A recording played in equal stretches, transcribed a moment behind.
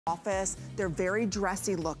office. They're very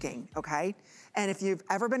dressy looking, okay? And if you've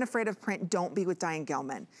ever been afraid of print, don't be with Diane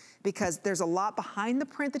Gilman, because there's a lot behind the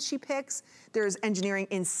print that she picks. There's engineering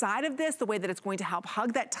inside of this, the way that it's going to help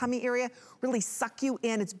hug that tummy area, really suck you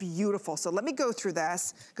in. It's beautiful. So let me go through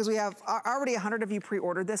this, because we have already 100 of you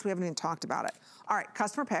pre-ordered this. We haven't even talked about it. All right,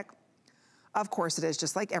 customer pick. Of course it is,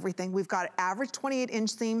 just like everything. We've got average 28-inch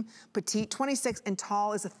seam, petite 26, and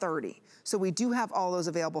tall is a 30. So we do have all those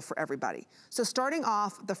available for everybody. So starting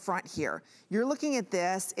off the front here, you're looking at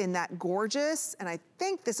this in that gorgeous, and I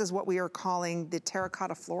think this is what we are calling the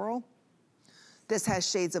terracotta floral. This has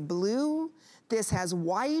shades of blue, this has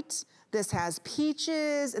white, this has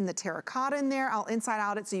peaches and the terracotta in there. I'll inside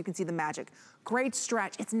out it so you can see the magic. Great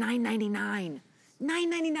stretch, it's $9.99.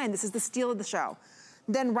 $9.99, this is the steal of the show.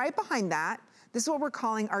 Then right behind that, this is what we're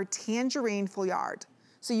calling our tangerine foulard.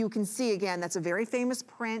 So you can see, again, that's a very famous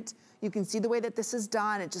print. You can see the way that this is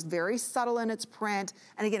done. It's just very subtle in its print.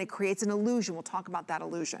 And again, it creates an illusion. We'll talk about that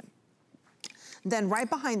illusion. Then right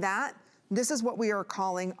behind that, this is what we are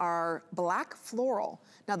calling our black floral.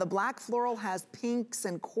 Now the black floral has pinks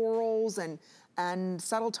and corals and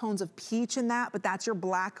subtle tones of peach in that, but that's your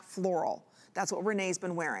black floral. That's what Renee's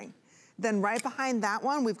been wearing. Then right behind that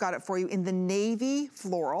one, we've got it for you in the navy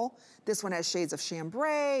floral. This one has shades of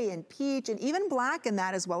chambray and peach and even black in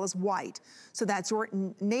that, as well as white. So that's your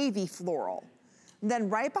navy floral. Then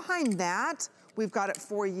right behind that, we've got it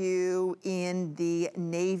for you in the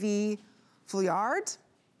navy foulard.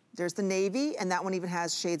 There's the navy, and that one even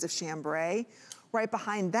has shades of chambray. Right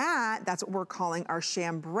behind that, that's what we're calling our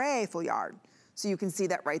chambray foulard. So you can see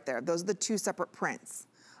that right there. Those are the two separate prints.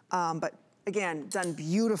 But again, done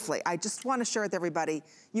beautifully. I just want to share with everybody,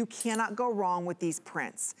 you cannot go wrong with these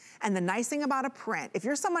prints. And the nice thing about a print, if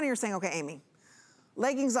you're someone you're saying, okay, Amy,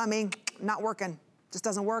 leggings on me, not working. Just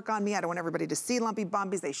doesn't work on me. I don't want everybody to see lumpy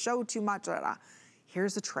bumpies. They show too much. Blah, blah.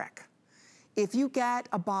 Here's the trick. If you get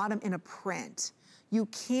a bottom in a print, you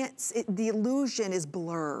can't, the illusion is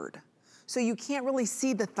blurred. So you can't really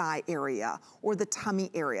see the thigh area or the tummy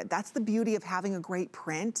area. That's the beauty of having a great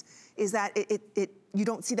print, is that you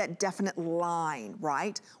don't see that definite line,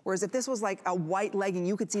 right? Whereas if this was like a white legging,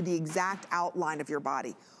 you could see the exact outline of your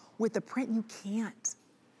body. With the print, you can't.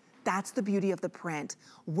 That's the beauty of the print.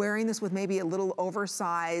 Wearing this with maybe a little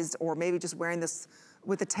oversized, or maybe just wearing this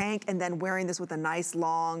with a tank and then wearing this with a nice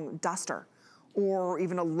long duster, or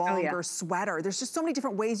even a longer sweater. There's just so many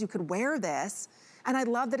different ways you could wear this. And I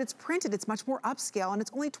love that it's printed. It's much more upscale, and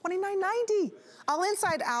it's only $29.90. I'll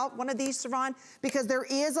inside out one of these, Siobhan, because there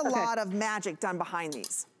is a lot of magic done behind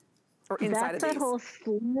these, or inside of these. That's that whole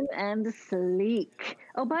slim and sleek.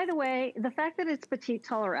 Oh, by the way, the fact that it's petite,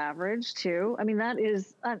 tall, or average too, I mean, that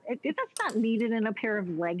is, that's not needed in a pair of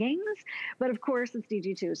leggings, but of course it's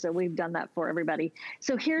DG2, so we've done that for everybody.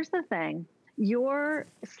 So here's the thing. Your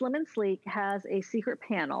slim and sleek has a secret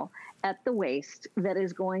panel at the waist that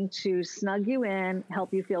is going to snug you in,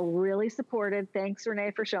 help you feel really supported. Thanks,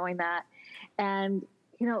 Renee, for showing that. And,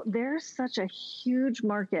 you know, there's such a huge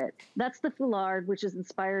market. That's the foulard, which is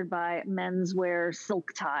inspired by menswear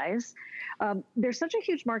silk ties. There's such a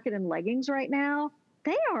huge market in leggings right now.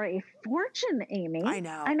 They are a fortune, Amy. I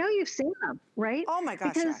know. I know you've seen them, right? Oh my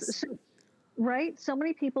gosh, yes. Right? So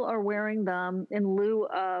many people are wearing them in lieu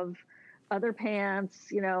of other pants.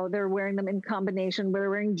 You know, they're wearing them in combination, they're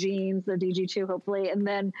wearing jeans, they're DG2 hopefully, and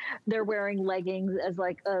then they're wearing leggings as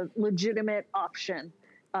like a legitimate option,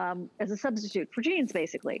 as a substitute for jeans,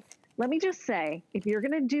 basically. Let me just say, if you're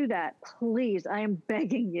gonna do that, please, I am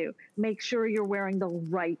begging you, make sure you're wearing the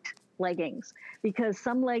right leggings, because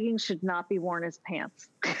some leggings should not be worn as pants.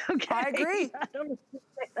 Okay? I agree. I don't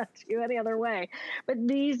say that to you any other way, but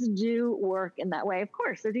these do work in that way. Of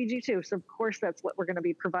course, they're DG2, so of course that's what we're gonna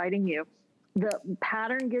be providing you. The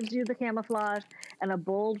pattern gives you the camouflage and a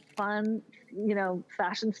bold, fun, you know,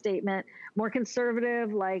 fashion statement. More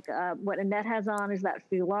conservative, like what Annette has on, is that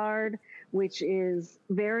foulard, which is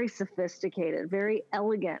very sophisticated, very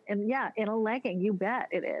elegant. And yeah, in a legging, you bet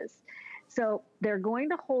it is. So they're going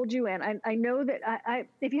to hold you in. I know that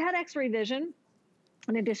if you had X-ray vision,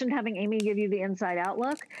 in addition to having Amy give you the inside out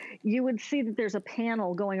look, you would see that there's a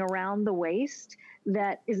panel going around the waist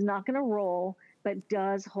that is not going to roll, but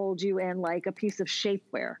does hold you in like a piece of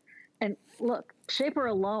shapewear. And look, shapewear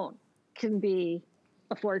alone can be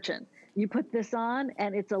a fortune. You put this on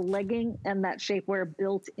and it's a legging and that shapewear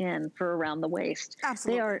built in for around the waist.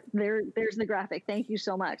 Absolutely. There's the graphic. Thank you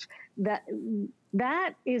so much.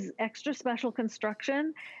 That is extra special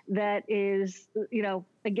construction that is, you know,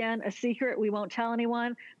 again, a secret we won't tell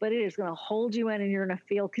anyone, but it is going to hold you in and you're going to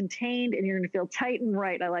feel contained and you're going to feel tight and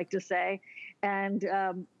right, I like to say. And,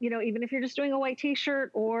 you know, even if you're just doing a white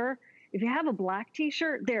t-shirt or If you have a black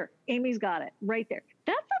t-shirt, there, Amy's got it right there.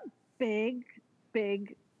 That's a big,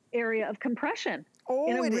 big area of compression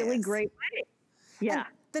in a really great way. Yeah. And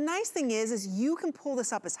the nice thing is you can pull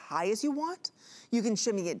this up as high as you want. You can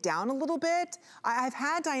shimmy it down a little bit. I've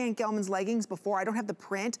had Diane Gilman's leggings before. I don't have the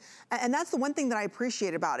print. And that's the one thing that I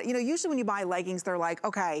appreciate about it. You know, usually when you buy leggings, they're like,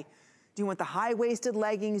 okay, do you want the high-waisted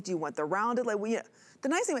leggings? Do you want the rounded? The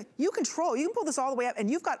nice thing, you can pull this all the way up and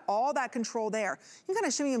you've got all that control there. You can kind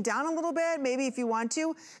of shimmy them down a little bit, maybe if you want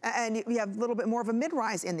to, and you have a little bit more of a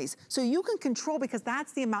mid-rise in these. So you can control because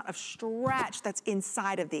that's the amount of stretch that's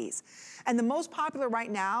inside of these. And the most popular right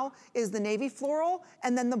now is the navy floral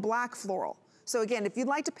and then the black floral. So again, if you'd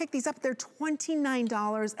like to pick these up, they're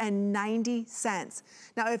 $29.90.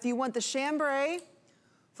 Now, if you want the chambray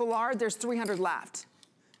foulard, there's 300 left.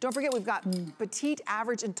 Don't forget, we've got petite,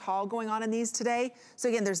 average, and tall going on in these today. So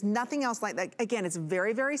again, there's nothing else like that. Again, it's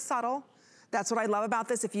very, very subtle. That's what I love about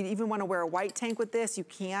this. If you even want to wear a white tank with this, you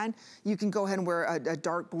can. You can go ahead and wear a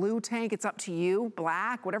dark blue tank. It's up to you,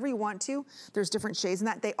 black, whatever you want to. There's different shades in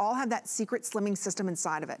that. They all have that secret slimming system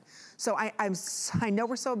inside of it. So I know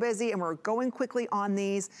we're so busy and we're going quickly on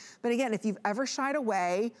these. But again, if you've ever shied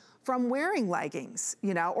away from wearing leggings,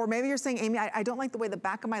 you know, or maybe you're saying, Amy, I don't like the way the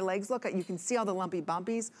back of my legs look. You can see all the lumpy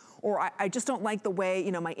bumpies, or I just don't like the way,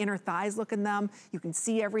 you know, my inner thighs look in them. You can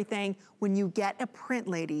see everything. When you get a print,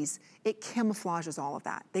 ladies, it camouflages all of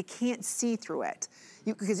that. They can't see through it.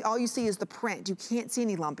 Because all you see is the print. You can't see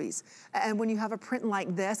any lumpies. And when you have a print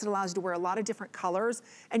like this, it allows you to wear a lot of different colors,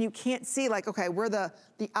 and you can't see like, okay, where the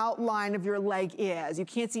outline of your leg is. You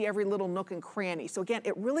can't see every little nook and cranny. So again,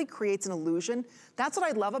 it really creates an illusion. That's what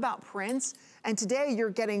I love about prints. And today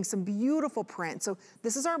you're getting some beautiful prints. So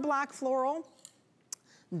this is our black floral.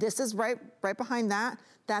 This is right behind that.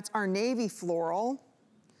 That's our navy floral.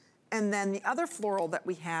 And then the other floral that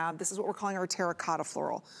we have, this is what we're calling our terracotta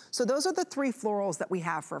floral. So those are the three florals that we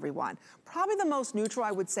have for everyone. Probably the most neutral,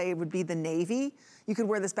 I would say, would be the navy. You could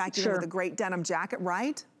wear this back even with a great denim jacket,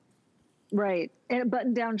 right? Right, and a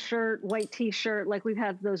button-down shirt, white t-shirt, like we've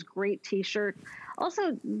had those great t-shirts.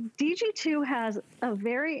 Also, DG2 has a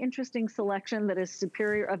very interesting selection that is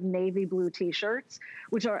superior of navy blue t-shirts,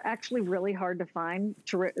 which are actually really hard to find,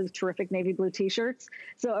 terrific navy blue t-shirts.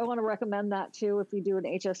 So I want to recommend that too if you do an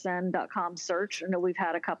hsn.com search. I know we've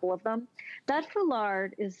had a couple of them. That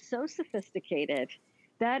foulard is so sophisticated.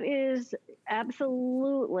 That is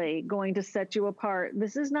absolutely going to set you apart.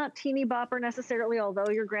 This is not teeny bopper necessarily,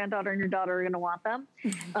 although your granddaughter and your daughter are going to want them.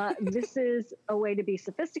 This is a way to be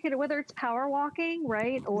sophisticated, whether it's power walking,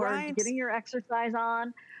 right? Or getting your exercise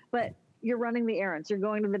on, but you're running the errands. You're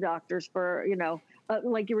going to the doctors for, you know,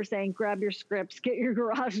 like you were saying, grab your scripts, get your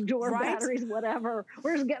garage door batteries, whatever.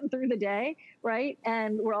 We're just getting through the day, right?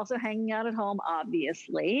 And we're also hanging out at home,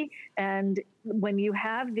 obviously. And when you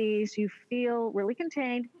have these, you feel really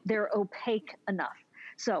contained. They're opaque enough.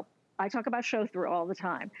 So I talk about show through all the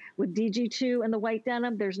time. With DG2 and the white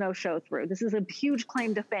denim, there's no show through. This is a huge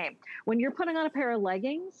claim to fame. When you're putting on a pair of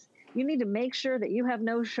leggings, you need to make sure that you have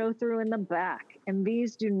no show through in the back. And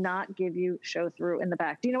these do not give you show through in the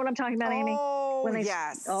back. Do you know what I'm talking about, Amy?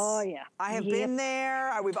 Yes. Oh, yeah. I have been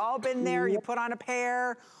there. We've all been there. You put on a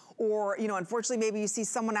pair, or, you know, unfortunately, maybe you see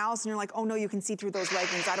someone else and you're like, oh, no, you can see through those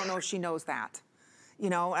leggings. I don't know if she knows that. You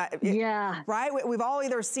know, right? We've all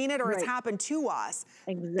either seen it or it's happened to us.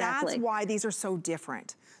 Exactly. That's why these are so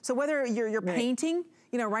different. So whether you're painting,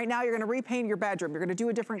 you know, right now you're gonna repaint your bedroom, you're gonna do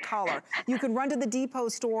a different color. You can run to the Depot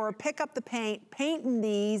store, pick up the paint in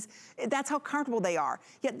these. That's how comfortable they are.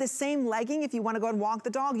 Yet the same legging, if you wanna go and walk the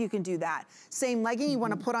dog, you can do that. Same legging, you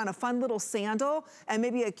wanna put on a fun little sandal and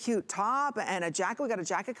maybe a cute top and a jacket, we got a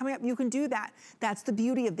jacket coming up, you can do that. That's the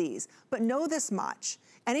beauty of these. But know this much,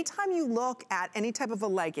 anytime you look at any type of a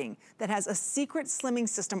legging that has a secret slimming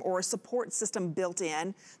system or a support system built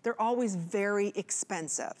in, they're always very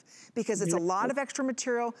expensive because it's a lot of extra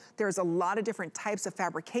material. There's a lot of different types of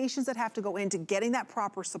fabrications that have to go into getting that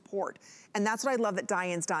proper support. And that's what I love that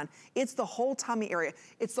Diane's done. It's the whole tummy area.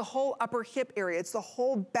 It's the whole upper hip area. It's the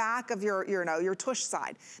whole back of your tush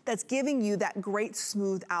side that's giving you that great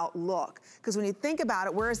smooth out look. Because when you think about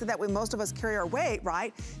it, where is it that most of us carry our weight,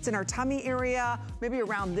 right? It's in our tummy area, maybe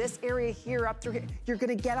around this area here, up through here. You're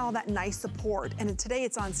gonna get all that nice support. And today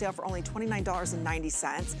it's on sale for only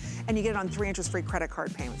 $29.90. And you get it on 3 interest-free credit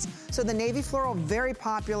card payments. So the navy floral, very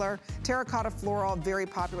popular. Terracotta floral, very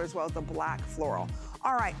popular, as well as the black floral.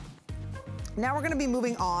 All right, now we're gonna be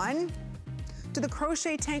moving on to the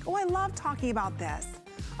crochet tank. Oh, I love talking about this.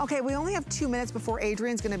 Okay, we only have 2 minutes before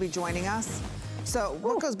Adrian's gonna be joining us. So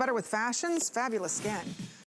what goes better with fashions? Fabulous skin.